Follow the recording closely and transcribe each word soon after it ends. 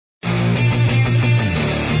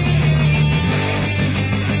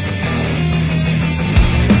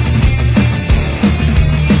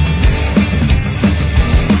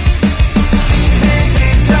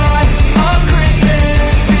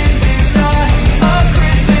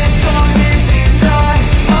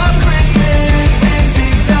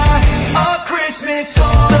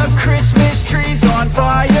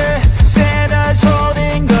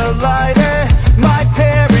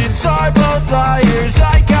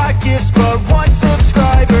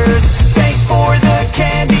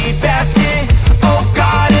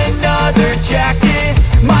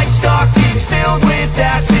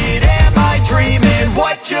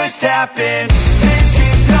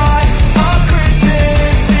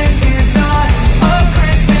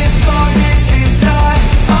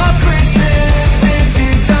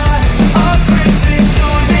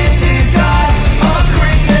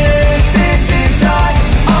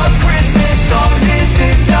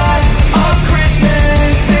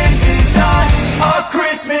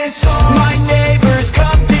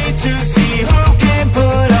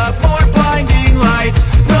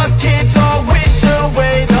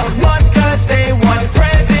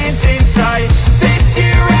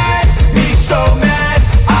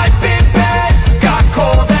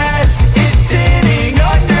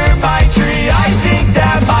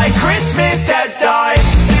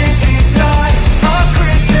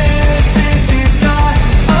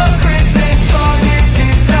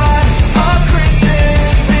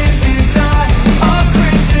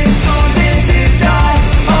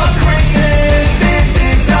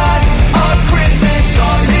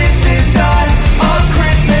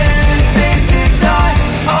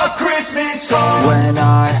When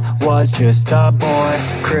I was just a boy,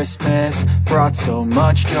 Christmas brought so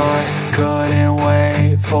much joy. Couldn't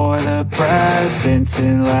wait for the presents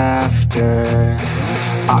and laughter.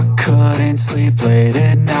 I couldn't sleep late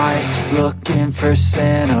at night, looking for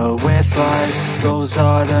Santa with lights. Those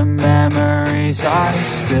are the memories I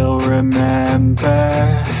still remember.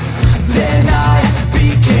 Then I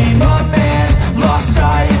became a man, lost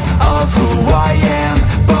sight of who I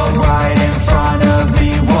am.